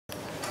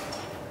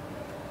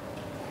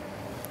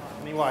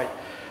Anyway,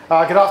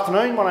 good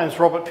afternoon. My name is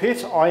Robert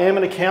Pitt. I am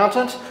an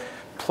accountant.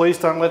 Please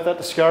don't let that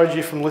discourage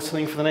you from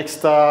listening for the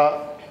next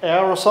hour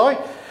or so.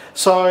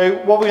 So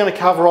what we're going to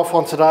cover off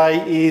on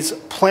today is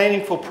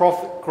planning for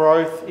profit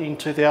growth in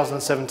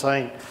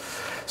 2017.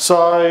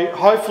 So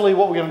hopefully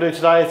what we're going to do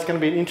today is going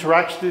to be an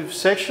interactive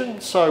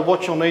session. So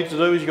what you'll need to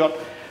do is you've got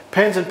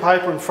pens and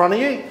paper in front of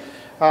you.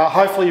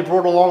 Hopefully you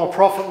brought along a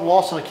profit and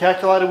loss and a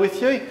calculator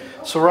with you.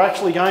 So we're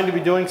actually going to be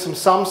doing some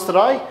sums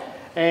today,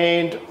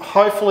 and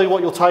hopefully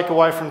what you'll take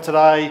away from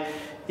today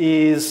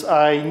is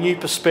a new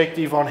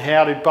perspective on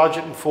how to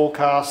budget and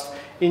forecast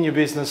in your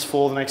business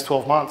for the next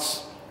 12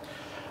 months.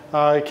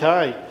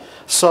 Okay,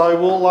 so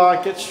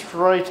we'll get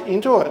straight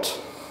into it.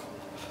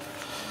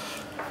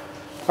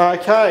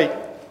 Okay,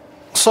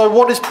 so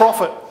what is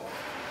profit?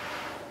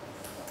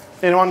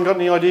 Anyone got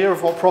any idea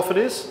of what profit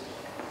is?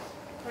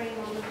 Cream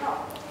on the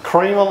top.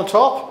 Cream on the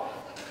top.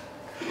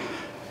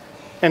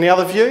 Any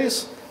other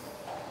views?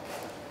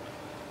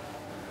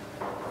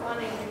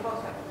 Money in your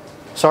pocket.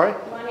 Sorry?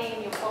 Money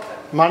in your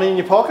pocket. Money in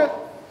your pocket?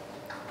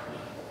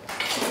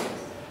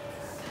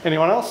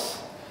 Anyone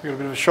else? We've got a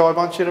bit of a shy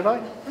bunch here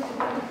today.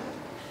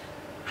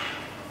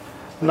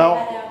 No?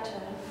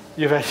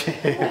 We've had our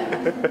turn.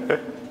 You've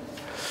had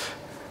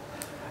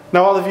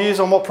No other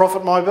views on what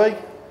profit might be?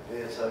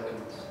 Beer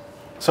tokens.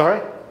 Sorry?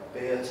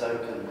 Beer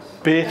tokens.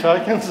 Beer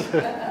tokens?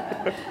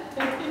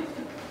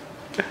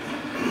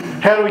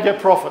 How do we get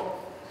profit?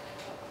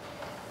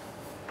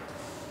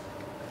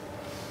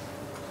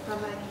 By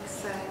making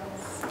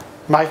sales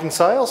Making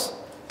sales?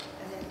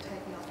 and then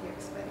taking off your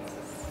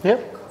expenses. Yep.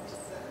 Your cost of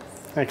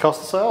sales. And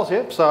cost of sales,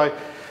 yep. So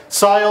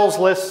sales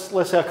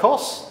less our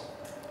costs.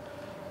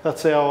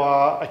 That's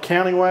our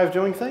accounting way of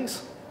doing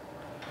things.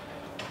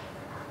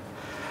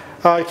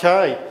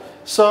 Okay,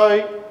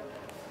 so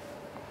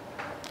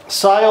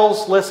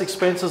sales less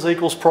expenses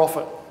equals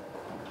profit.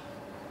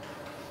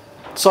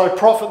 So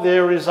profit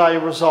there is a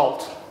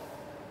result.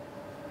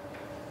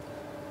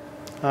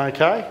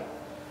 Okay.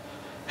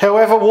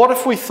 However, what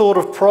if we thought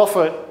of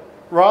profit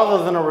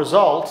rather than a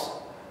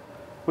result,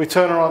 we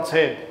turn it on its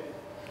head?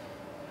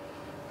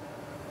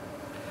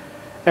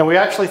 And we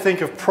actually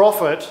think of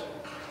profit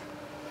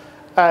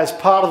as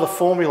part of the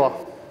formula.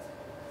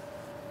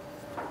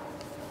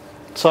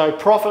 So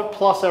profit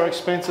plus our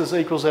expenses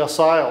equals our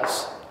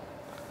sales.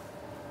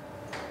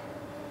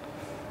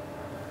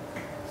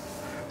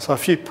 So a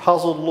few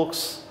puzzled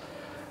looks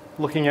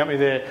looking at me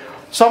there.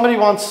 Somebody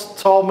once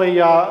told me,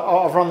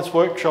 I've run this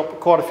workshop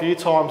quite a few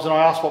times, and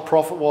I asked what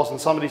profit was, and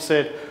somebody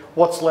said,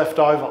 what's left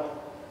over?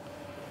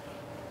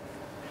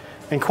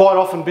 And quite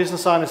often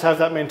business owners have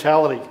that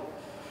mentality.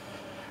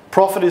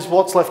 Profit is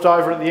what's left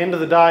over at the end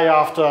of the day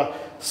after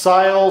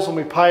sales, and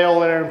we pay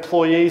all our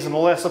employees and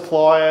all our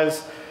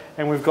suppliers,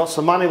 and we've got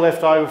some money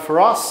left over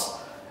for us,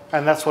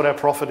 and that's what our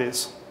profit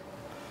is.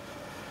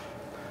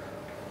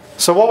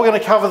 So what we're going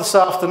to cover this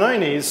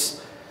afternoon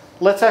is,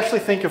 let's actually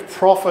think of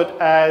profit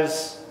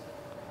as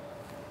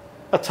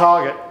a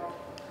target,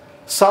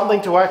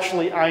 something to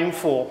actually aim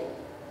for.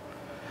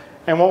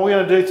 And what we're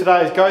going to do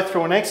today is go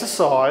through an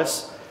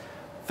exercise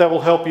that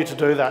will help you to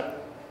do that.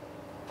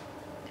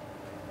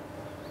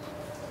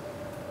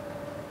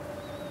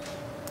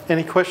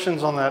 Any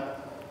questions on that?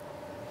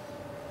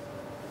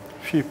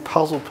 A few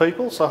puzzled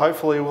people, so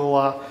hopefully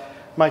we'll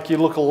make you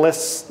look a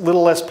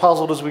little less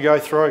puzzled as we go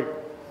through.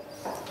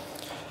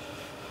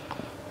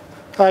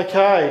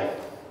 Okay,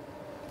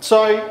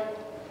 so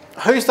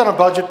who's done a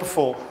budget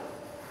before?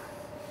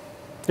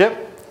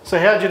 Yep, so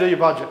how did you do your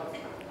budget?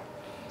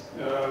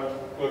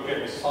 Work out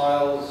your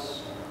sales,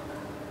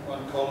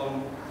 one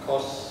column,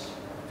 costs,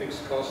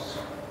 fixed costs.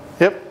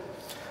 Yep,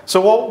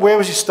 so where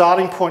was your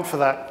starting point for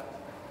that?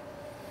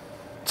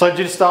 So did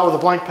you start with a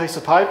blank piece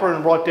of paper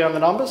and write down the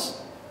numbers?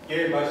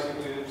 Yeah,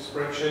 basically a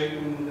spreadsheet,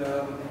 and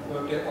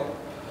worked out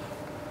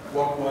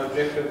what my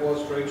objective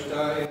was for each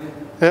day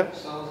and Yep.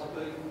 sales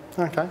would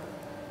be. Okay.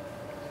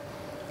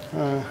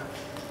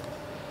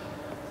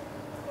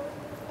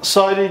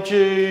 So did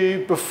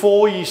you,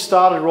 before you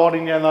started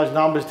writing down those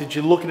numbers, did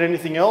you look at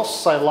anything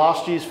else, say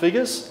last year's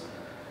figures,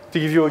 to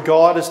give you a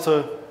guide as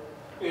to?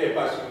 Yeah,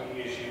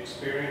 basically use your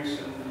experience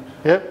and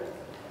Yep.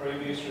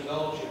 previous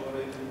results. You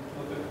might even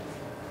look at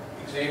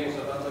examples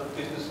of other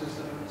businesses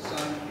that are the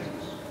same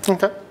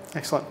business. Okay,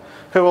 excellent.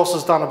 Who else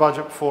has done a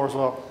budget before as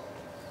well?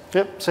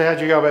 Yep, so how'd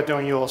you go about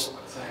doing yours?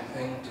 Same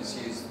thing,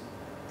 just use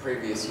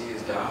previous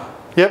year's data.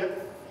 Yep.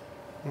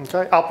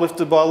 Okay,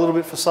 uplifted by a little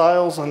bit for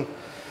sales and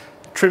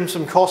trimmed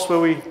some costs where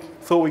we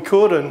thought we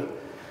could, and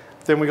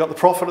then we got the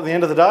profit at the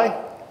end of the day.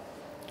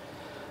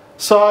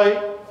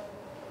 So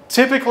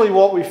typically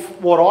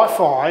what I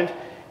find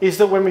is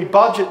that when we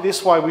budget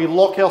this way, we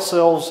lock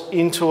ourselves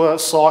into a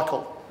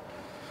cycle.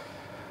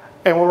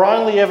 And we're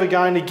only ever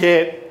going to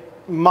get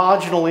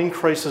marginal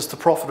increases to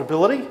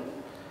profitability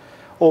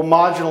or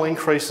marginal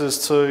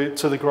increases to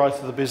the growth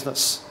of the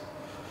business.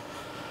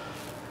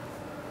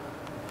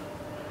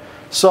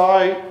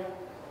 So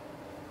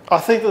I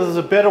think that there's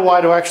a better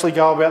way to actually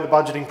go about the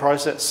budgeting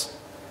process.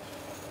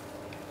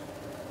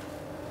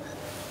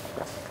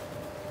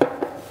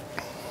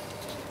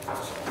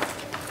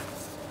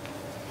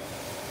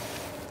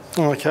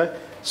 Okay,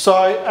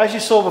 so as you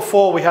saw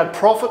before, we had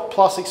profit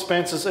plus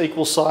expenses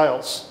equals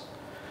sales.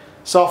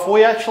 So if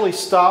we actually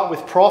start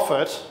with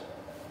profit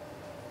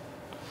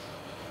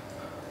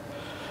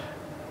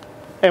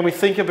and we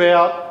think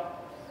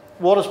about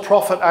what does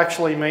profit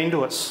actually mean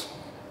to us?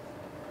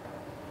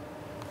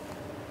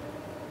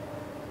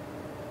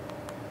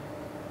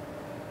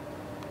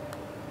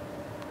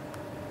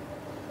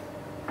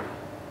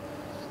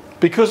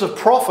 Because of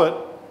profit,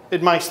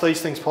 it makes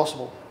these things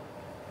possible.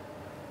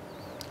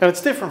 And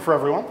it's different for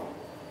everyone.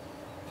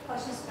 I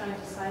was just going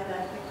to say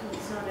that because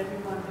it's not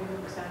everyone who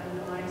looks at an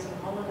amazing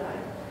holiday.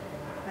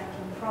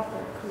 Making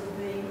profit could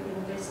be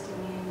investing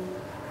in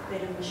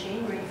better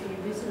machinery for your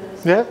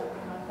business. Yeah. Or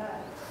something like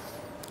that.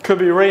 Could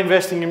be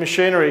reinvesting in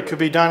machinery, it could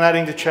be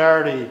donating to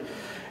charity,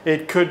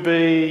 it could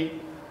be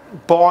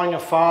buying a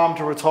farm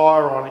to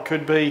retire on, it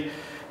could be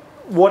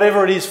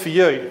whatever it is for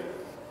you.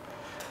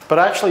 But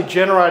actually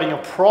generating a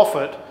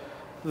profit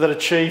that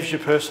achieves your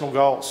personal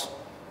goals.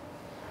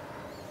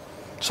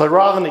 So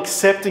rather than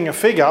accepting a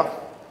figure,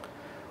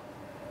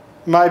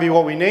 maybe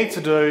what we need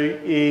to do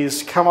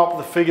is come up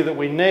with the figure that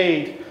we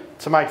need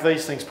to make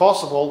these things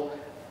possible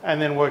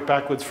and then work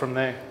backwards from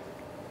there.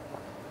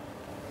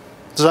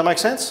 Does that make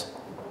sense?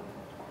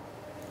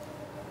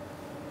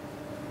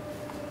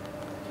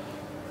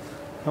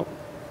 Nope.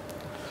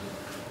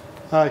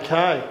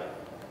 Okay.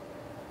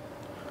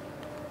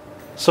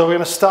 So we're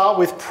going to start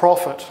with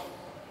profit.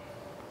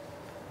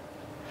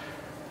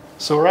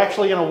 So we're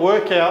actually going to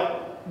work out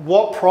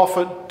what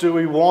profit do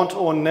we want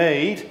or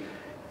need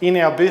in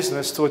our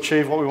business to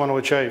achieve what we want to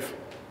achieve.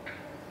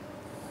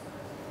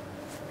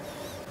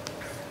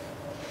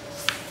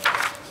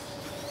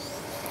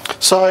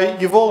 So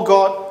you've all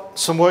got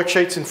some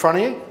worksheets in front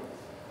of you.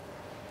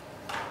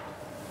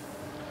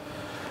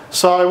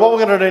 So what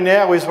we're going to do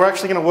now is we're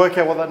actually going to work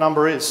out what that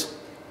number is.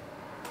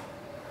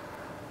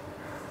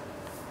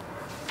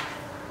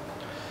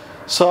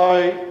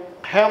 So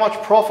how much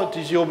profit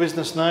does your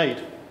business need?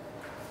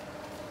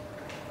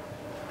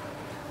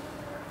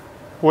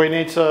 We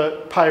need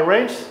to pay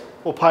rent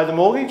or pay the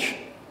mortgage.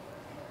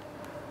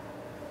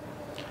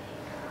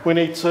 We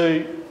need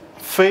to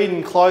feed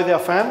and clothe our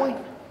family.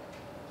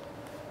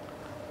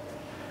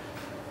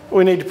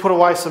 We need to put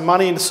away some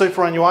money into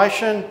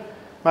superannuation,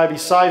 maybe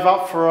save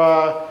up for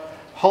a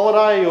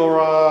holiday or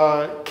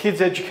a kid's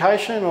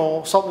education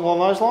or something along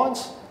those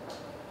lines.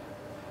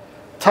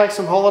 Take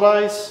some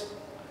holidays,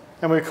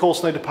 and we of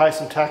course need to pay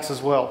some tax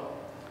as well.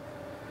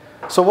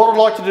 So what I'd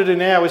like to do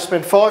now is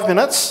spend 5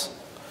 minutes.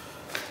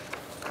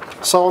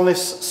 So on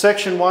this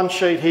section 1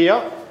 sheet here,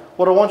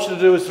 what I want you to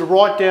do is to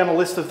write down a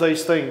list of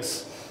these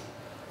things.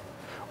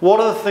 What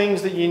are the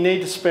things that you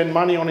need to spend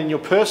money on in your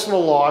personal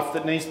life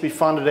that needs to be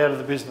funded out of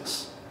the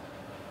business?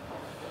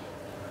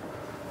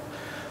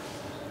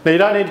 Now you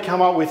don't need to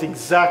come up with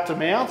exact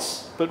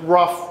amounts, but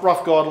rough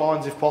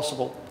guidelines if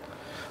possible.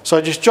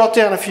 So just jot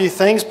down a few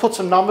things, put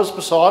some numbers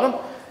beside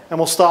them, and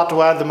we'll start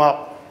to add them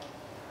up.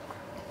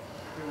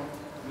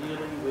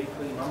 Yearly,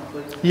 weekly,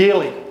 monthly?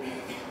 Yearly.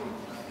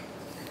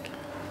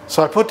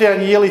 So put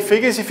down yearly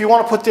figures. If you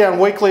want to put down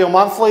weekly or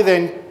monthly,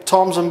 then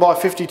times them by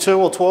 52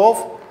 or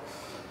 12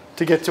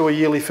 to get to a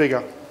yearly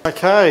figure.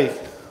 Okay,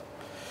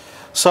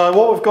 so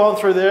what we've gone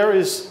through there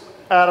is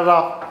added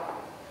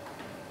up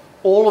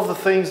all of the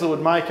things that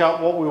would make up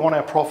what we want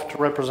our profit to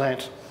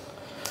represent.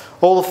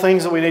 All the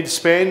things that we need to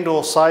spend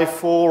or save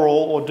for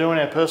or do in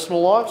our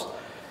personal lives,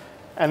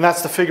 and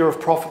that's the figure of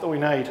profit that we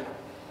need.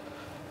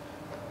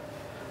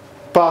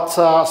 But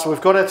so we've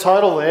got our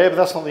total there, but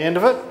that's not the end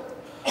of it.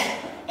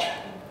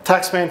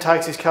 Taxman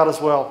takes his cut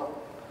as well.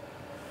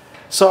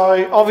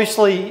 So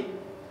obviously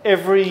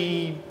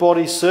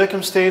everybody's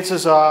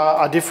circumstances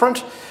are different.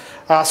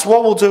 So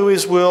what we'll do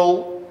is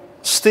we'll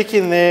stick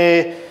in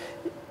there,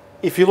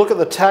 if you look at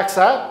the tax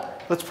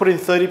app, let's put in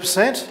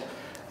 30%.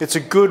 It's a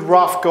good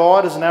rough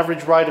guide as an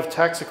average rate of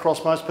tax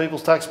across most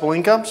people's taxable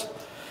incomes.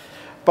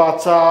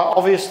 But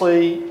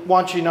obviously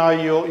once you know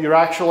your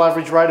actual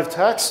average rate of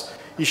tax,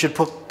 you should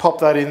pop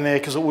that in there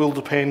because it will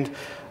depend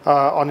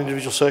on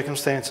individual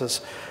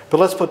circumstances. But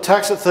let's put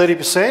tax at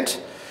 30%.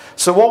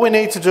 So what we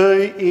need to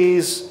do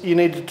is you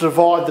need to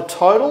divide the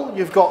total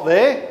you've got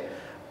there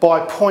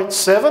by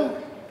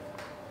 0.7,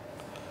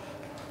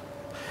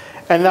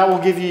 and that will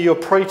give you your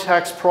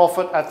pre-tax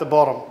profit at the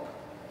bottom.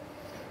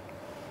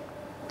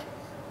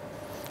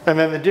 And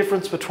then the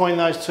difference between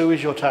those two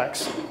is your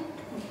tax.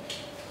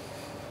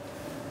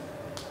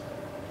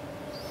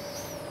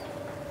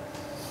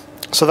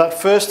 So that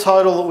first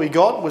total that we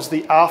got was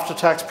the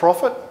after-tax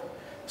profit.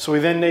 So we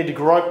then need to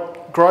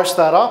gross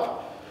that up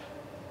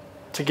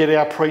to get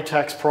our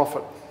pre-tax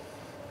profit.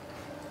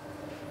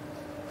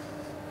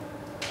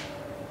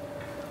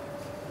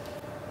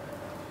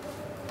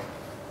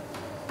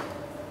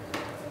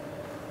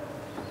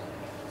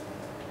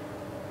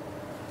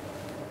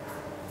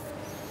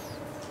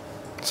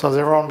 So has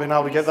everyone been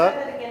able to get that?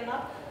 Say that again,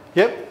 Mark.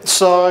 Yep,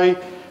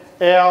 so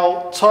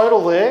our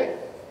total there,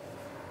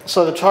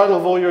 so the total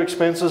of all your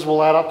expenses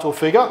will add up to a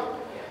figure.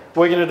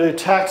 We're going to do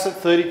tax at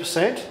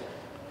 30%.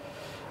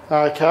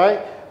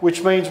 Okay,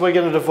 which means we're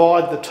going to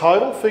divide the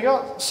total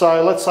figure.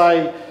 So let's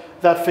say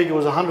that figure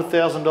was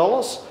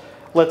 $100,000.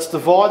 Let's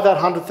divide that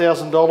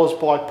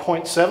 $100,000 by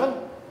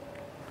 0.7.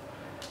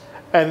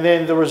 And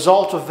then the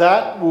result of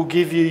that will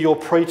give you your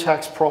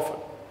pre-tax profit.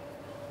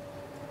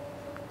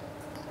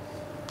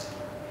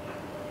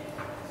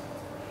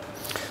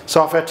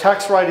 So if our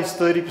tax rate is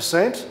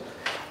 30%,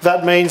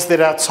 that means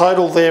that our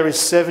total there is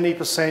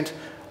 70%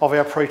 of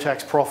our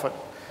pre-tax profit.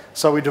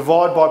 So we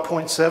divide by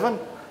 0.7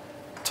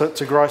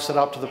 to gross it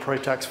up to the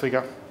pre-tax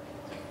figure.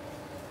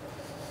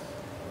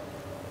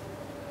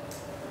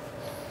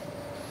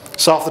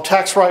 So if the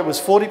tax rate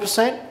was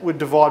 40%, we'd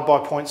divide by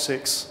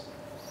 0.6.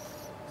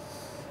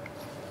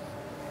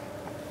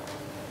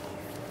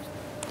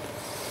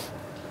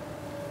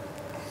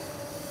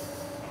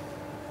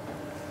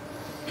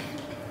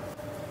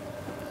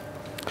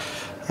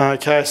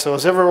 Okay, so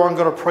has everyone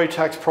got a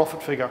pre-tax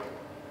profit figure?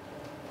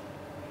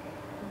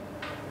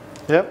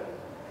 Yep,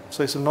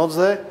 see some nods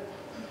there.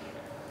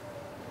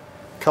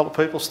 A couple of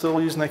people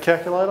still using their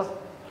calculator.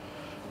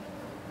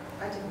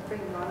 I didn't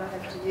bring mine, I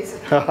have to use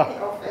it on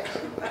the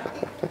old-fashioned way.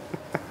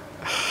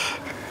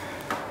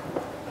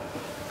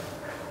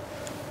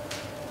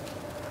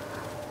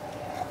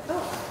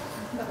 Oh,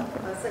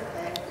 that's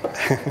okay.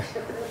 Thank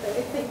you.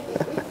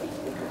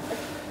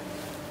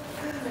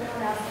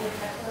 Anyone else need a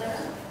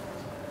calculator?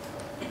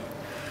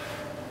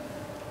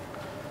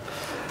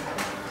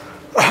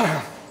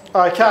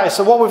 Okay,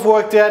 so what we've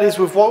worked out is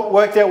we've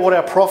worked out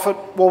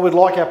what we'd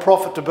like our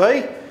profit to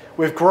be.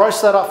 We've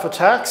grossed that up for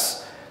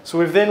tax. So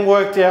we've then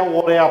worked out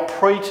what our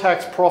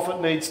pre-tax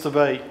profit needs to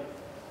be.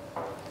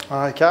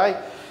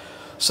 Okay,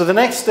 so the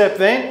next step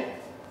then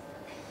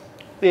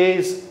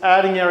is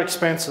adding our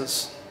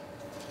expenses.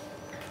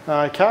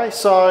 Okay,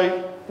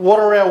 so what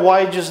are our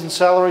wages and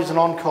salaries and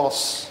on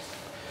costs?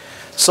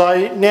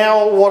 So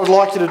now what I'd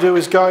like you to do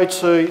is go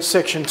to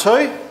section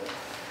 2.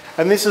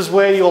 And this is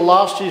where your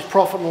last year's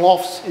profit and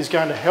loss is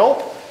going to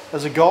help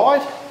as a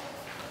guide.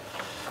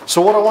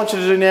 So what I want you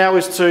to do now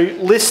is to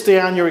list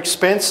down your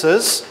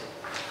expenses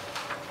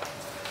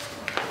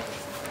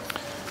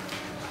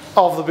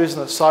of the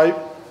business.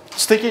 So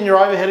stick in your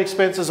overhead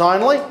expenses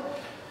only.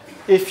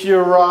 If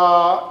you're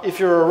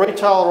a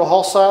retailer or a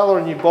wholesaler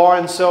and you buy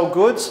and sell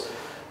goods,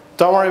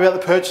 don't worry about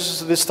the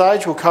purchases at this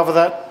stage. We'll cover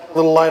that a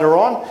little later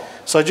on.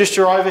 So just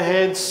your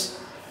overheads,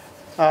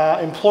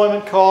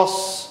 employment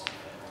costs,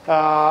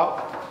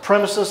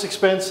 premises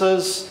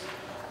expenses,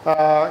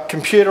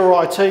 computer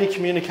or IT,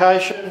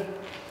 communication.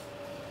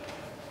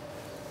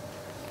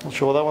 Not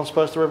sure what that one's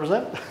supposed to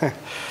represent.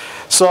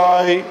 So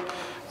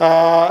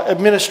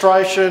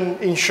administration,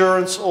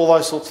 insurance, all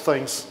those sorts of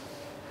things.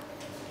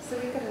 So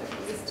we've got to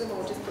list them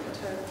or just put the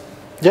total?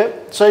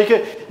 Yep, so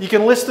you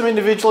can list them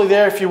individually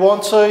there if you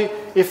want to,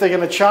 if they're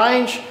going to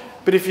change,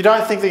 but if you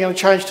don't think they're going to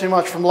change too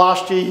much from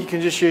last year, you can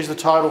just use the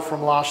total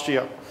from last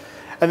year.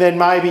 And then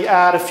maybe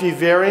add a few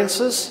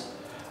variances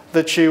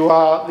that you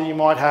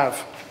might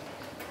have.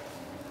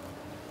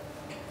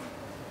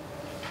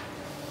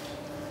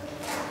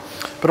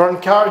 But I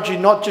encourage you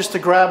not just to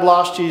grab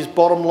last year's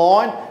bottom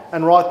line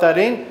and write that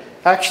in.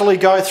 Actually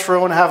go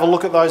through and have a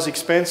look at those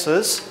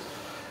expenses.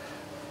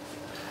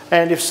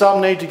 And if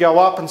some need to go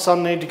up and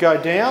some need to go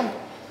down,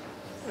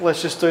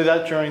 let's just do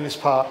that during this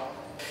part.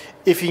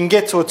 If you can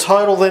get to a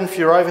total then for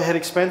your overhead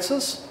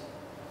expenses.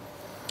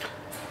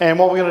 And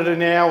what we're going to do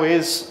now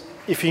is,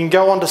 if you can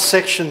go on to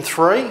section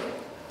 3,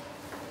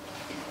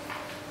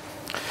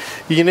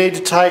 you need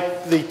to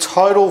take the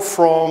total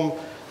from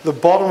the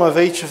bottom of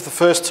each of the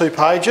first 2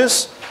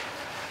 pages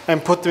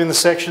and put them in the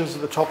sections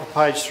at the top of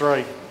page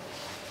 3.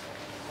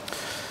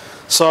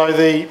 So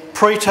the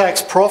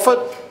pre-tax profit,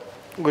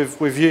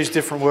 we've used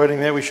different wording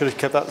there, we should have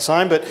kept that the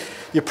same, but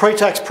your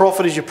pre-tax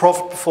profit is your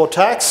profit before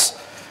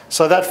tax.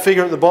 So that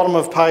figure at the bottom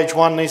of page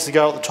 1 needs to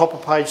go at the top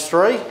of page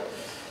 3.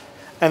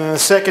 And then the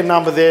second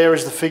number there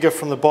is the figure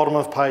from the bottom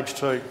of page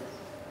 2.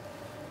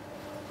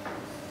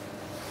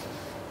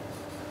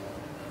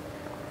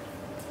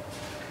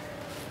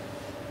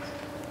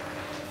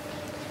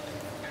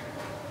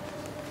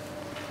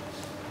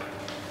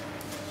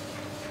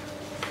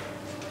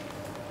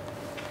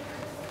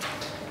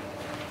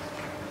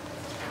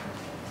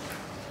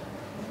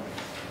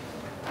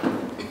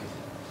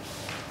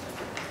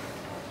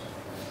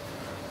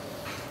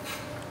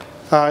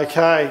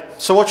 Okay,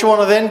 so what you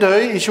want to then do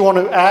is you want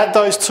to add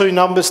those 2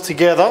 numbers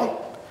together,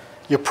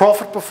 your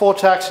profit before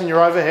tax and your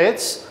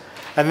overheads,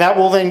 and that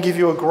will then give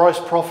you a gross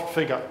profit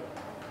figure.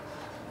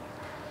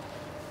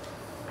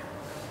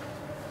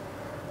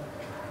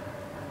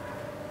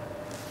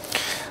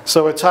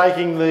 So we're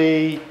taking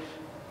the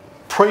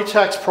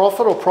pre-tax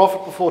profit or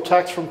profit before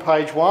tax from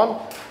page 1,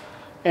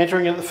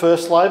 entering in the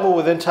first label.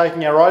 We're then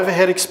taking our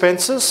overhead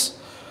expenses,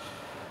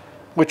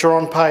 which are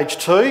on page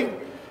 2,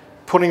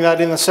 putting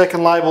that in the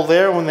second label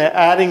there, and they're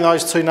adding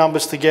those 2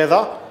 numbers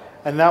together,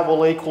 and that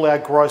will equal our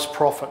gross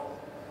profit.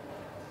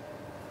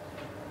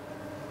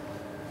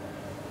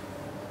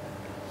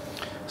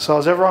 So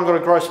has everyone got a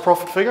gross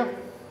profit figure?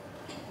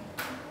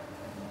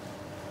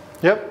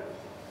 Yep,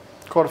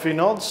 quite a few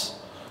nods.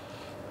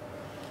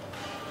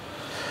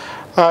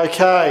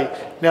 Okay,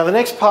 now the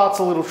next part's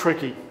a little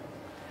tricky,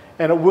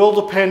 and it will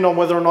depend on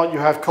whether or not you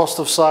have cost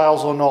of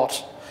sales or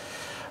not.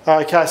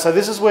 Okay, so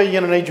this is where you're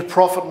going to need your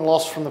profit and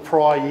loss from the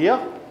prior year.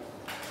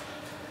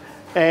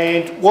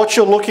 And what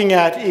you're looking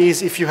at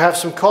is if you have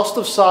some cost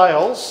of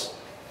sales,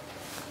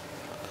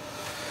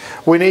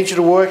 we need you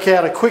to work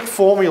out a quick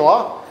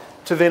formula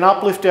to then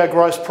uplift our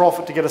gross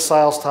profit to get a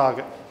sales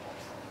target.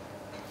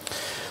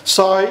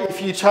 So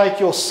if you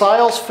take your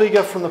sales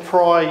figure from the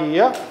prior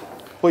year,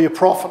 or your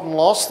profit and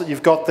loss that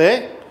you've got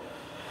there.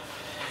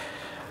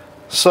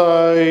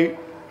 So,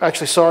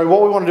 actually, sorry,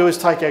 what we want to do is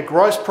take our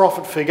gross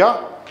profit figure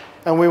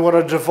and we want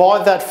to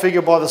divide that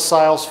figure by the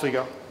sales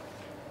figure.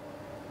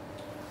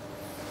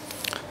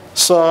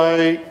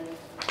 So,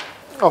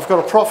 I've got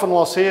a profit and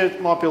loss here.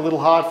 It might be a little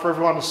hard for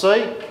everyone to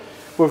see.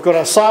 We've got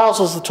our sales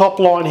as the top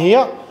line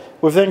here.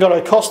 We've then got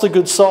a cost of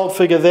goods sold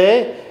figure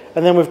there,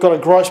 and then we've got a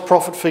gross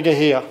profit figure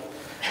here.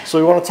 So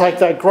we want to take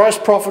that gross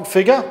profit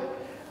figure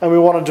and we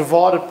want to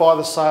divide it by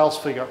the sales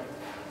figure.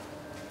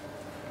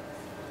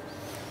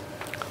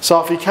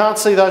 So if you can't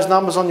see those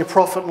numbers on your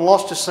profit and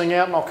loss, just sing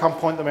out and I'll come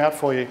point them out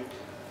for you.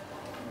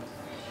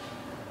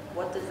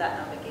 What does that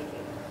number give you?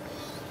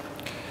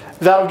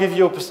 That'll give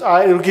you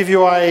it'll give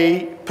you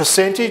a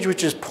percentage,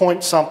 which is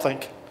point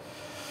something.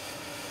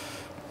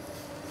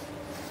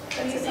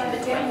 Can you say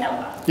the ten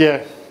number?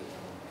 Yeah.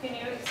 Can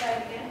you say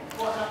it again?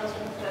 What numbers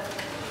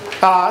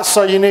will you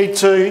So you need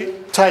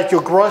to take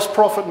your gross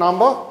profit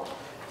number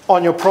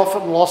on your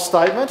profit and loss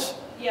statement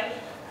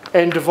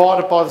and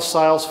divide it by the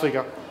sales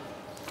figure.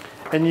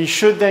 And you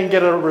should then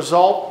get a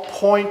result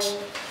point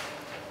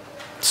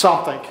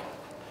something.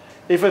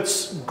 If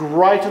it's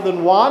greater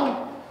than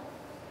 1,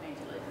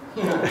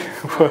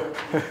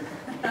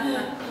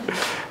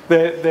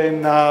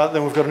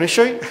 then we've got an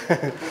issue.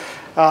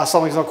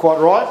 Something's not quite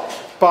right.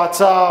 But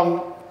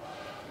So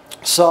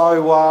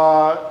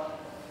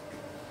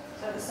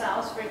the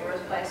sales figure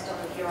is based on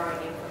your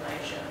own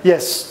information?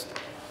 Yes.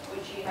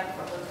 Which you have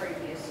from the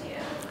previous year?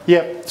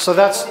 Yep. So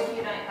that's. What if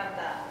you don't have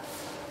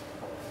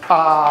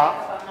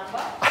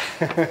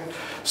that?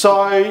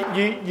 So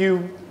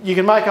you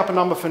can make up a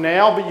number for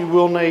now, but you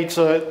will need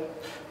to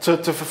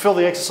fulfil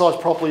the exercise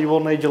properly. You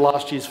will need your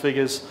last year's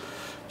figures,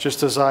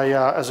 just as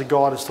a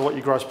guide as to what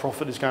your gross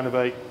profit is going to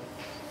be.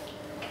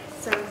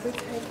 So if we're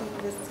taking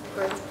this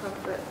gross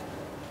profit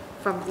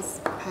from this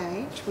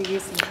page, we're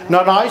using that?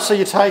 No. So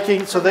you're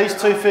taking, so these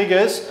two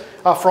figures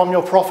are from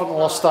your profit and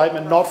loss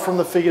statement, not from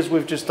the figures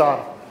we've just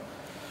done.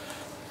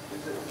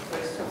 Is it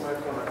best to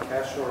work on a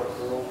cash or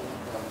accrual?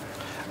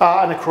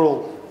 An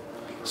accrual.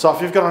 So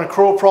if you've got an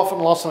accrual profit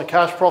and loss and a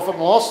cash profit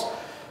and loss,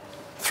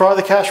 throw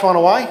the cash one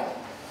away.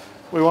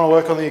 We want to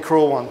work on the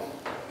accrual one.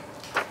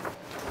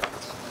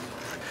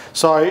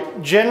 So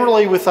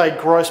generally with a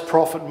gross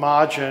profit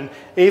margin,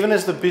 even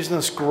as the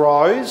business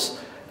grows,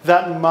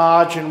 that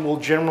margin will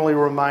generally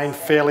remain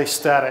fairly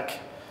static.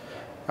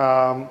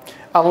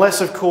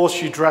 Unless of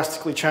course you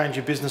drastically change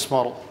your business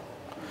model.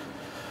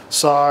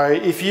 So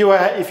if you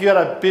had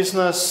a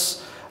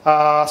business,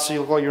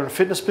 you're in a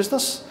fitness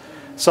business,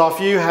 so if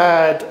you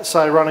had,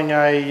 say, running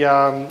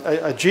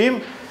a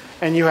gym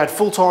and you had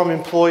full-time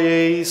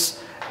employees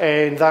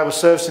and they were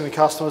servicing the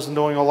customers and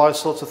doing all those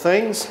sorts of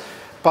things,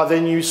 but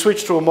then you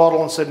switched to a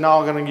model and said, no,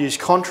 I'm going to use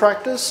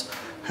contractors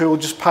who will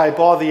just pay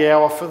by the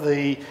hour for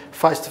the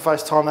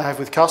face-to-face time they have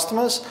with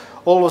customers,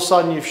 all of a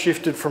sudden you've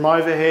shifted from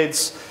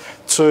overheads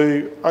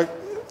to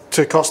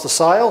cost of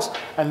sales,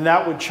 and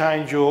that would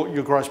change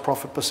your gross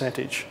profit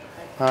percentage.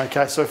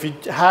 Okay, so if you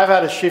have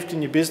had a shift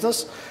in your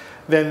business,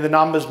 then the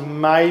numbers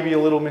may be a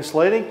little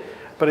misleading.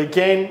 But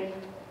again,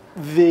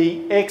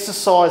 the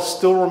exercise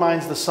still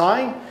remains the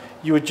same.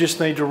 You would just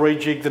need to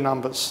rejig the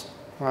numbers.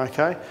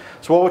 Okay,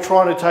 so what we're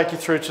trying to take you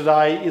through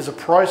today is a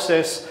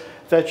process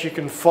that you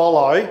can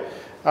follow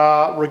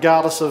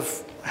regardless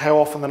of how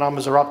often the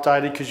numbers are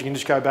updated, because you can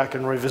just go back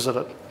and revisit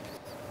it.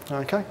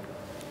 Okay.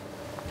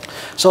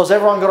 So has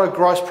everyone got a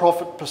gross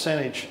profit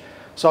percentage?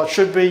 So it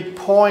should be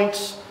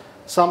point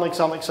something,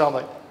 something,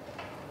 something.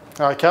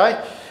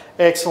 Okay,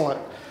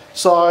 excellent.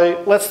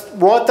 So let's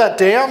write that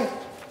down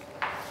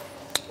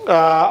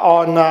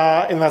in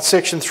that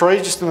section 3,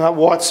 just in that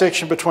white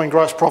section between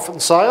gross profit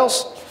and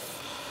sales.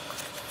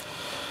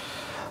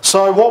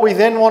 So what we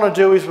then want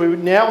to do is we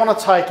now want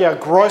to take our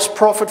gross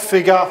profit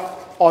figure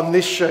on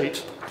this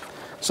sheet.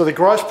 So the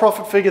gross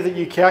profit figure that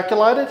you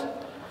calculated,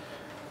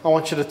 I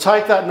want you to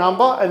take that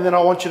number and then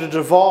I want you to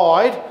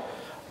divide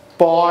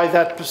by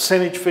that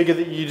percentage figure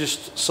that you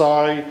just,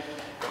 so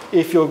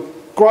if your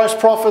gross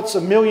profit's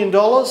 $1 million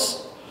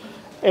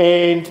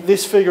and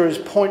this figure is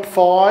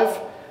 0.5,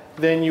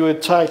 then you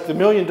would take the $1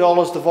 million,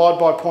 divide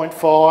by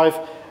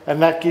 0.5,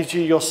 and that gives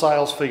you your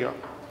sales figure.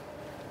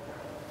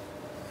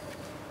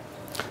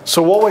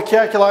 So what we're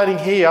calculating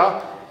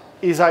here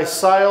is a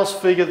sales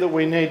figure that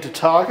we need to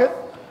target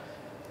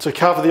to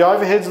cover the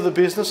overheads of the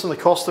business and the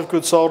cost of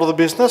goods sold of the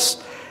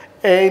business,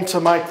 and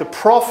to make the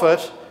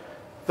profit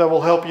that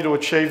will help you to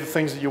achieve the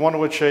things that you want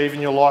to achieve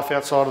in your life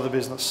outside of the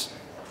business.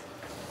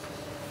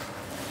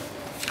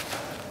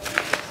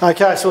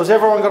 Okay, so has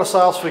everyone got a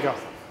sales figure?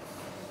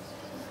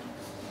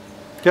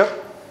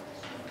 Yep.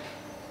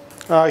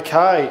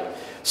 Okay.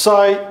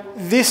 So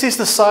this is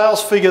the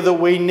sales figure that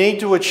we need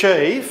to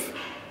achieve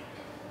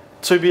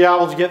to be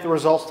able to get the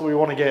results that we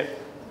want to get.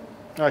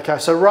 Okay,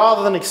 so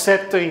rather than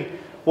accepting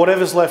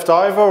whatever's left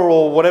over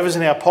or whatever's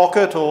in our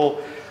pocket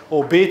or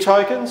beer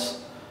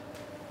tokens,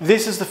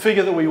 this is the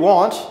figure that we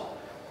want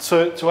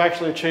to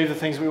actually achieve the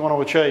things we want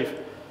to achieve.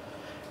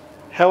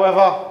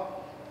 However,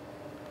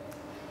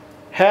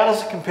 how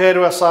does it compare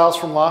to our sales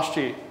from last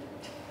year?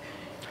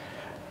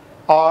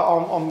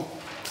 I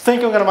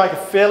think I'm going to make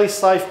a fairly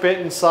safe bet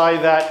and say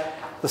that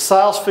the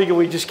sales figure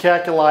we just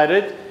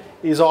calculated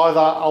is either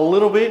a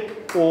little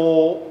bit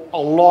or a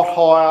lot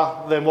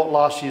higher than what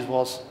last year's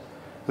was.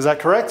 Is that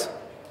correct?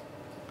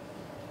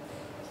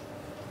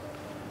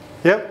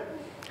 Yep.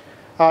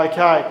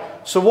 Okay,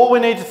 so what we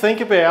need to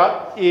think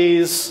about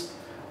is,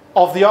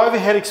 of the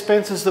overhead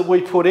expenses that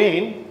we put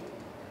in,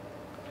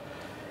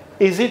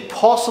 is it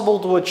possible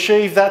to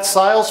achieve that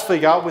sales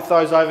figure with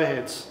those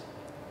overheads?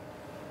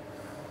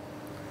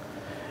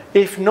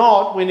 If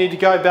not, we need to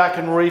go back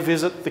and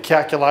revisit the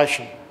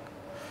calculation.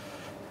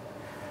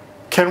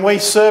 Can we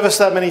service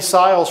that many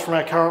sales from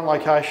our current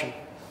location?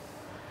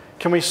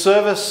 Can we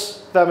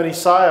service that many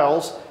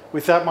sales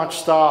with that much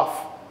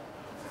staff?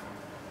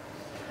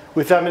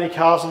 With that many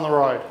cars on the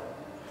road?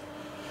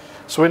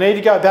 So we need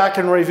to go back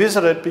and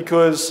revisit it,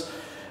 because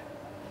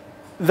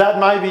that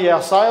may be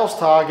our sales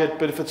target,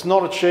 but if it's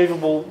not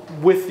achievable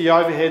with the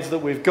overheads that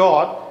we've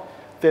got,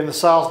 then the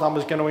sales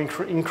number is going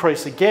to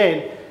increase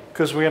again,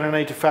 because we're going to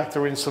need to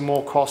factor in some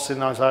more costs in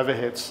those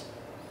overheads.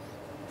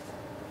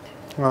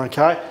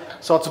 Okay,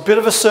 so it's a bit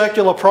of a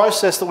circular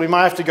process that we may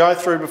have to go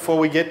through before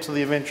we get to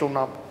the eventual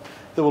number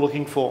that we're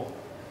looking for.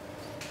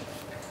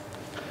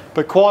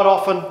 But quite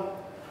often,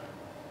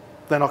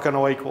 they're not going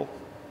to equal.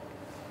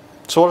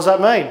 So what does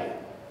that mean?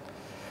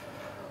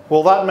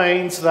 Well, that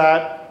means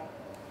that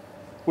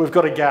we've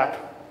got a gap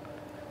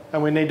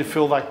and we need to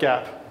fill that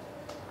gap.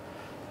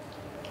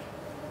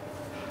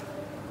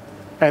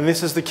 And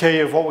this is the key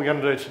of what we're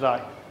going to do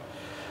today.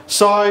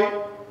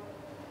 So,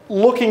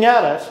 looking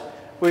at it,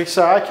 we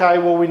say, okay,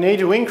 well, we need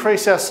to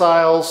increase our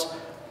sales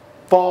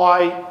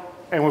by,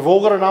 and we've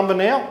all got a number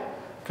now,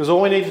 because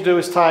all we need to do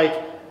is take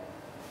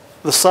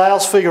the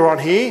sales figure on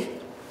here,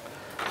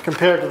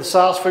 compare it to the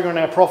sales figure in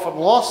our profit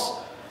and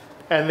loss,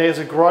 and there's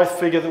a growth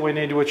figure that we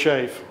need to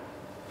achieve.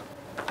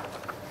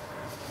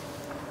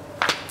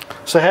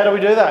 So how do we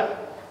do that?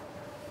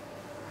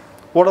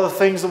 What are the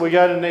things that we're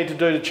going to need to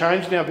do to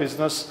change in our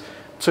business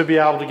to be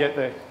able to get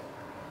there?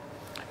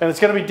 And it's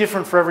going to be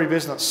different for every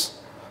business.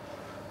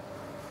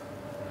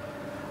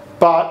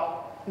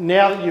 But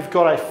now that you've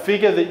got a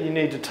figure that you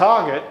need to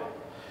target,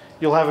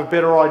 you'll have a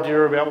better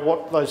idea about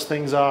what those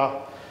things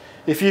are.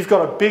 If you've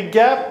got a big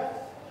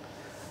gap,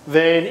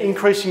 then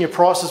increasing your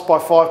prices by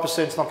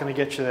 5% is not going to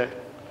get you there.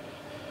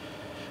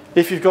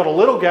 If you've got a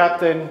little gap,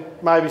 then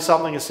maybe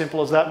something as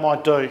simple as that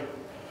might do.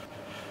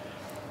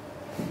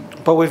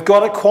 But we've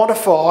got it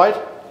quantified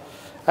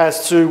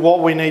as to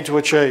what we need to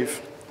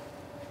achieve.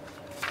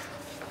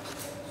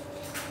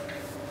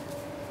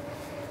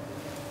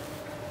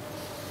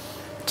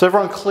 Is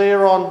everyone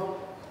clear on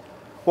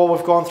what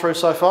we've gone through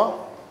so far?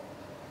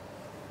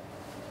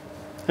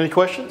 Any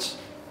questions?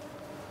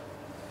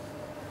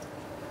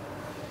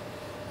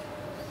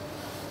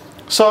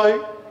 So,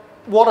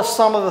 what are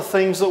some of the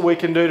things that we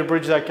can do to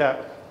bridge that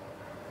gap?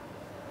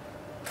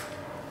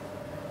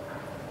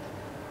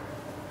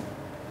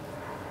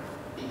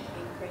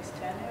 Increased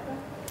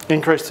turnover.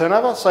 Increased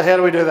turnover. So how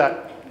do we do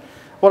that?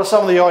 What are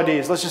some of the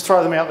ideas? Let's just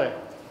throw them out there.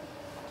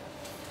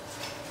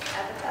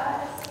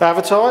 Advertise.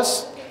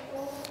 Advertise.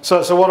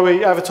 So what are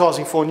we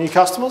advertising for? New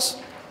customers?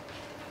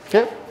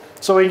 Yep.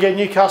 So we can get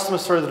new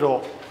customers through the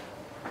door.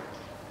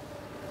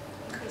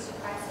 Increase your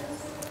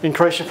prices.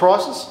 Increase your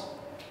prices.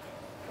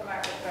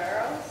 Promote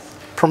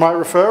referrals.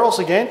 Promote referrals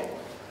again.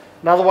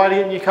 Another way to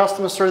get new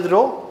customers through the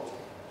door.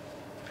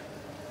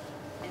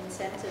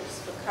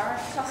 Incentives for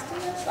current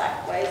customers,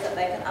 like ways that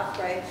they can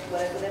upgrade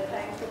whatever they're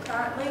paying for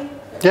currently.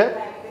 Yep.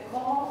 Paying a bit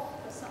more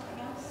for something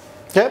else.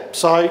 Yep.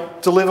 So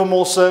deliver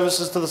more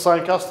services to the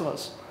same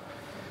customers.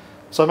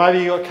 So maybe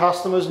you've got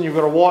customers and you've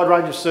got a wide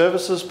range of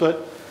services,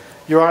 but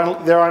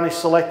they're only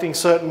selecting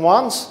certain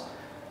ones.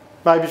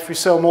 Maybe if we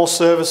sell more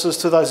services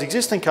to those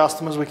existing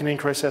customers, we can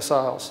increase our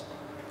sales.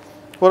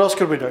 What else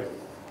could we do? Cut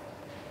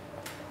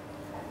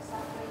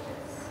staff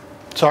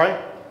wages. Sorry?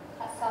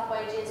 Cut staff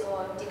wages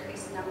or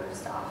decrease the number of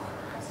staff.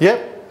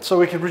 Yep. So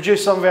we could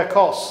reduce some of our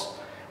costs,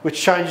 which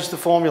changes the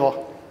formula.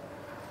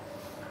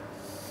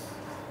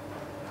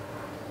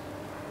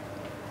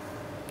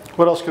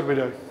 What else could we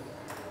do?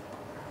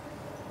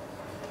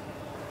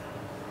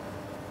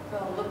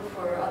 Well, look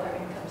for other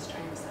income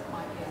streams that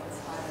might be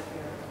outside of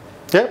your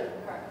Yep.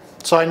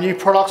 So new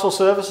products or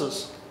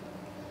services.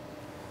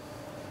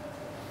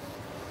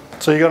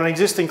 So you've got an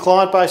existing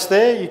client base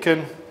there, you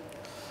can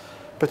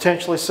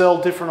potentially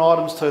sell different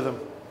items to them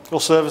or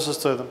services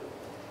to them.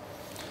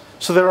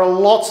 So there are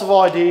lots of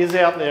ideas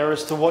out there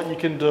as to what you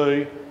can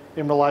do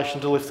in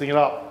relation to lifting it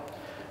up.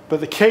 But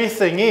the key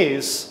thing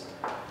is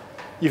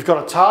You've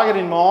got a target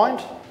in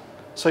mind,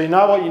 so you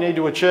know what you need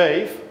to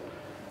achieve.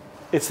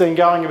 It's then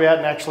going about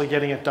and actually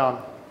getting it done.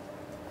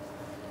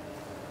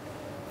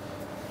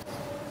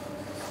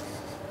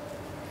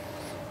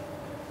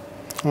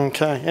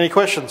 Okay, any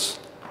questions?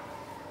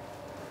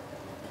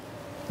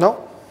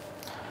 No?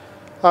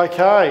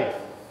 Okay.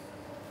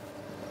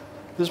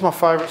 This is my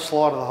favourite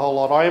slide of the whole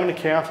lot. I am an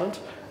accountant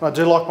and I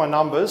do like my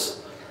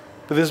numbers,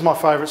 but this is my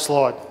favourite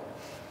slide.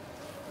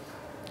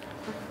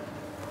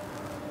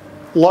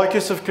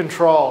 Locus of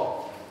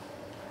control.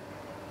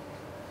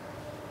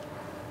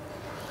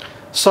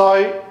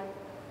 So,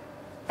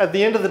 at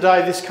the end of the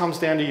day, this comes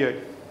down to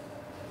you.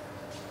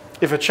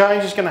 If a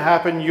change is going to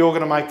happen, you're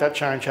going to make that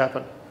change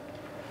happen.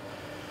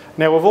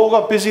 Now, we've all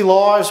got busy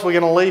lives. We're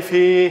going to leave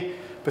here,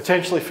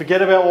 potentially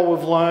forget about what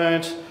we've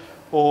learned,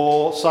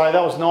 or say,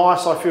 that was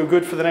nice, I feel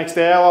good for the next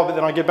hour, but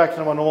then I get back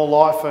into my normal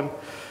life and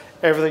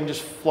everything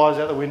just flies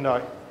out the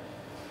window.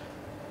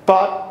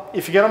 But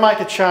if you're going to make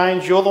a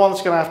change, you're the one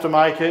that's going to have to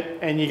make it,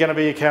 and you're going to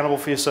be accountable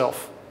for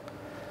yourself.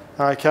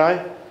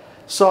 Okay?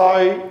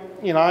 So,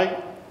 you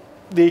know,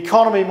 the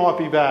economy might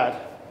be bad.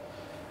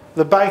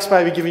 The banks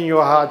may be giving you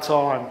a hard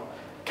time.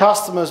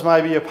 Customers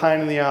may be a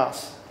pain in the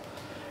ass.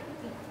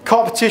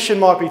 Competition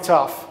might be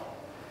tough.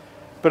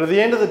 But at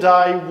the end of the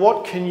day,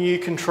 what can you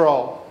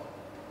control?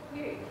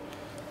 You.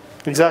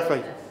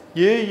 Exactly.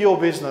 You, your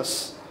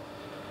business.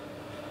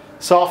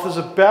 So if there's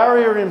a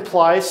barrier in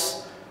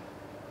place,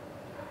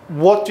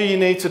 what do you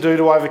need to do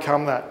to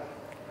overcome that?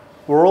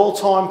 We're all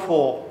time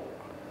poor.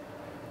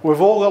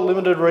 We've all got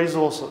limited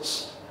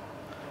resources.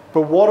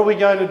 But what are we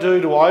going to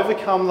do to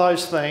overcome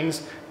those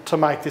things to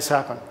make this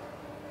happen?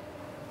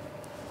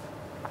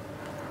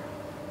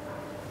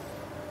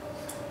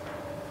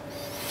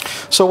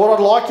 So what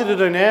I'd like you to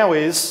do now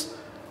is,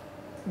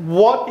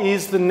 what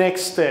is the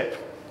next step?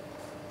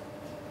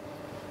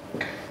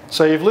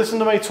 So you've listened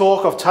to me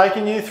talk, I've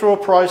taken you through a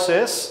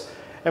process,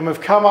 and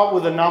we've come up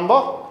with a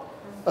number,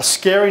 a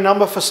scary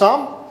number for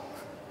some.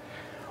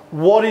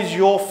 What is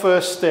your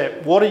first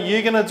step? What are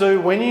you going to do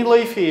when you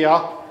leave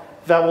here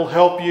that will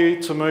help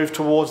you to move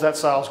towards that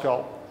sales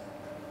goal?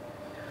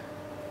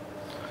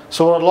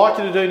 So what I'd like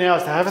you to do now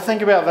is to have a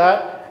think about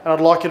that, and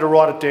I'd like you to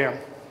write it down.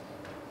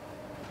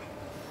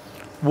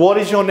 What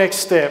is your next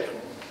step?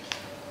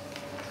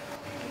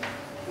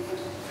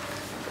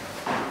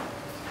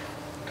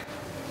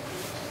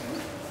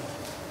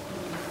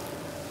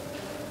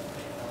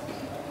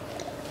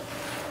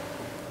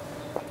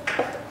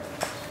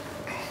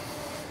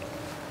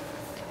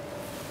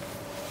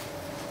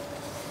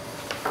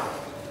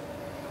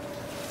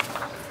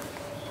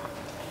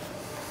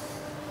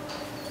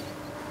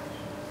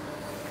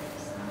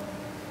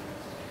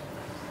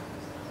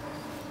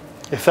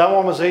 If that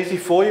one was easy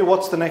for you,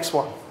 what's the next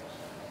one?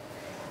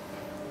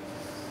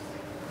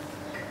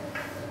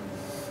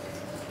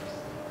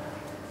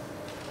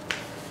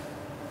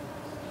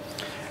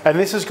 And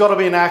this has got to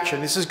be an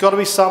action. This has got to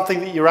be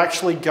something that you're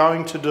actually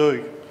going to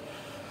do.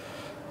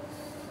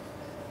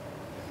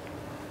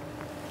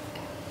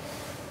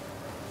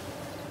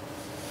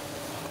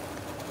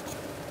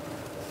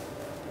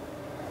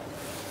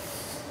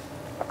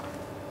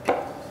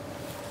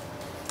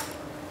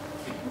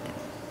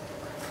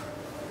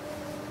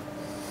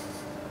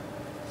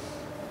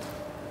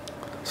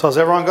 So has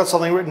everyone got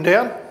something written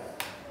down?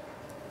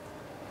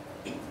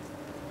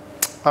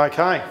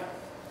 Okay.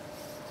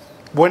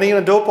 When are you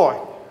going to do it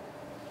by?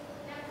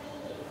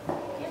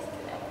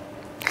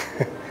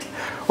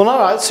 Well,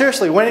 no,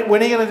 seriously, when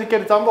are you going to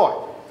get it done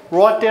by?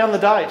 Write down the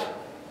date.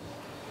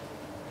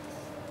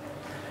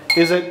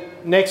 Is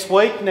it next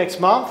week, next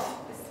month?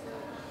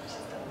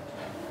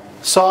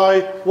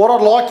 So what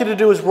I'd like you to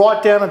do is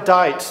write down a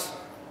date.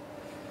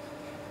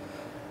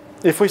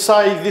 If we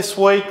say this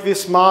week,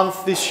 this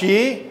month, this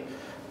year,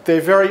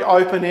 they're very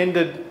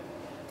open-ended.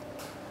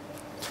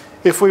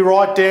 If we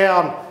write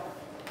down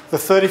the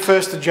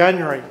 31st of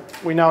January,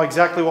 we know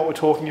exactly what we're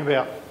talking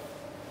about.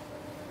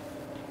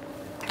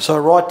 So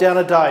write down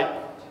a date.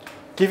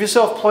 Give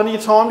yourself plenty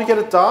of time to get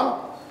it done.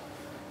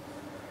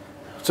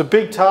 It's a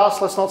big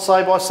task, let's not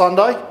say by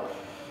Sunday.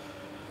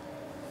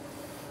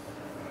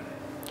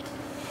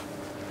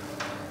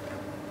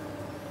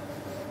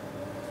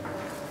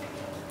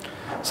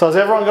 So has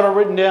everyone got it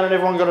written down and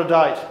everyone got a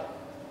date?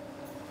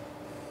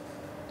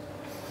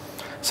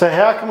 So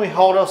how can we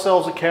hold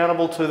ourselves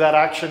accountable to that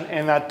action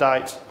and that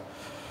date?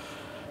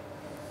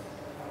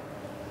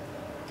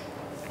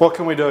 What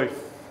can we do?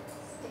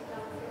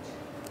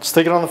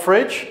 Stick it on the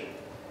fridge.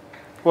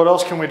 What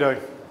else can we do?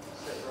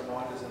 Set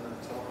reminders in the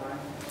telephone.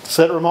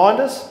 Set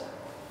reminders.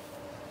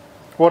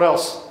 What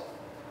else?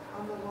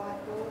 On the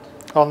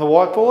whiteboard. On the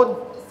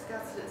whiteboard.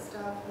 Discuss it at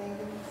staff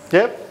meetings.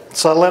 Yep.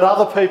 So let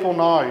other people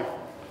know.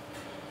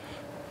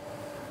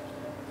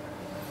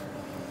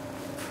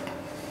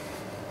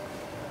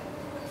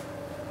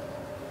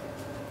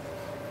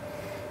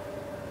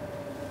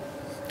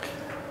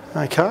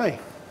 Okay.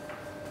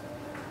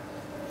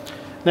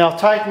 Now I've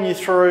taken you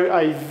through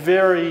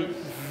very,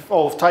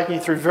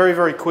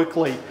 very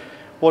quickly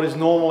what is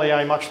normally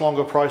a much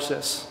longer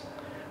process.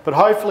 but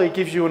hopefully it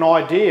gives you an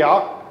idea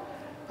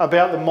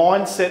about the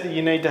mindset that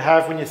you need to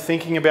have when you're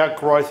thinking about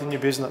growth in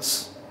your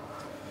business.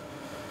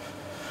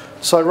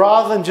 So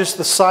rather than just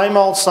the same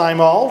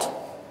old,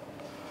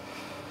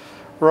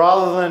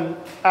 rather than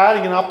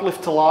adding an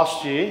uplift to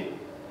last year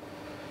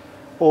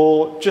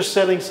or just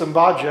setting some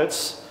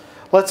budgets,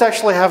 let's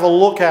actually have a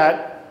look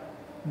at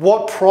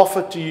what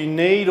profit do you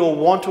need or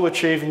want to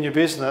achieve in your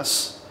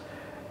business,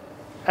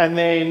 and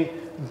then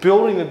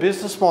building the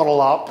business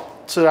model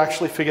up to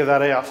actually figure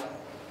that out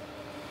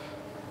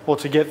or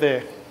to get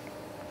there.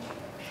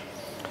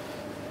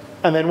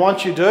 And then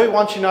once you do,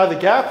 once you know the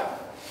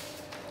gap,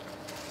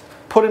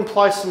 put in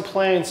place some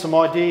plans, some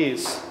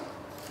ideas.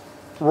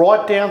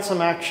 Write down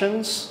some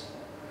actions,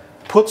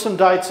 put some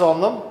dates on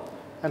them,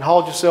 and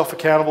hold yourself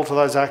accountable to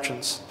those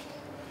actions.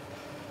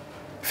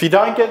 If you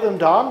don't get them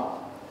done,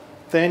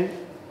 then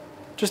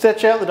just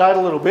etch out the date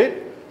a little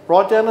bit,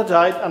 write down a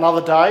date,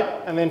 another date,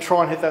 and then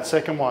try and hit that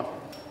second one.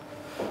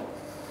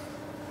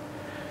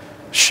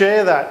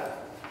 Share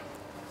that,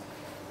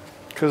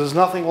 because there's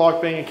nothing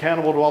like being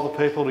accountable to other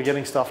people to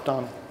getting stuff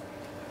done.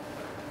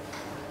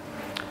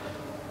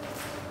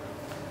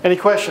 Any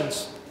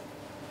questions?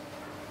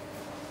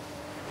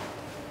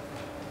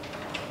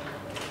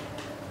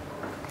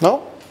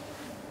 No?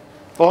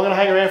 Well, I'm going to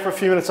hang around for a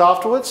few minutes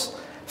afterwards.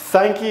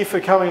 Thank you for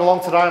coming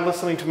along today and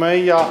listening to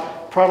me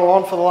prattle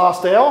on for the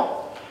last hour.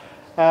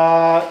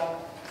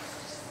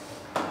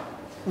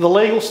 The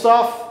legal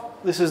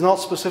stuff, this is not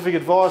specific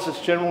advice, it's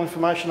general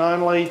information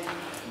only,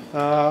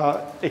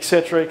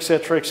 etc,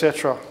 etc,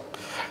 etc.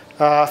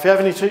 If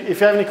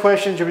you have any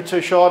questions, you'll be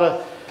too shy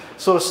to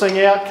sort of sing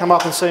out, come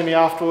up and see me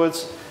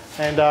afterwards.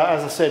 And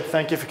as I said,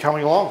 thank you for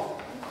coming along.